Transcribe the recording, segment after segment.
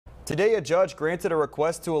Today, a judge granted a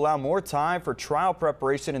request to allow more time for trial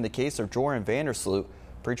preparation in the case of Joran and Sloot.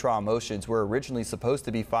 Pretrial motions were originally supposed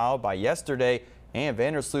to be filed by yesterday, and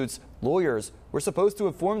Sloot's lawyers were supposed to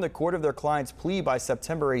inform the court of their client's plea by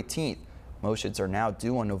September 18th. Motions are now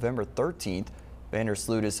due on November 13th.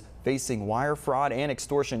 Sloot is facing wire fraud and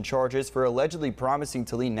extortion charges for allegedly promising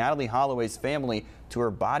to lead Natalee Holloway's family to her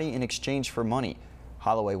body in exchange for money.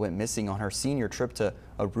 Holloway went missing on her senior trip to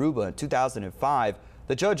Aruba in 2005.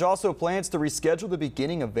 The judge also plans to reschedule the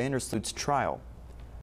beginning of Sloot's trial.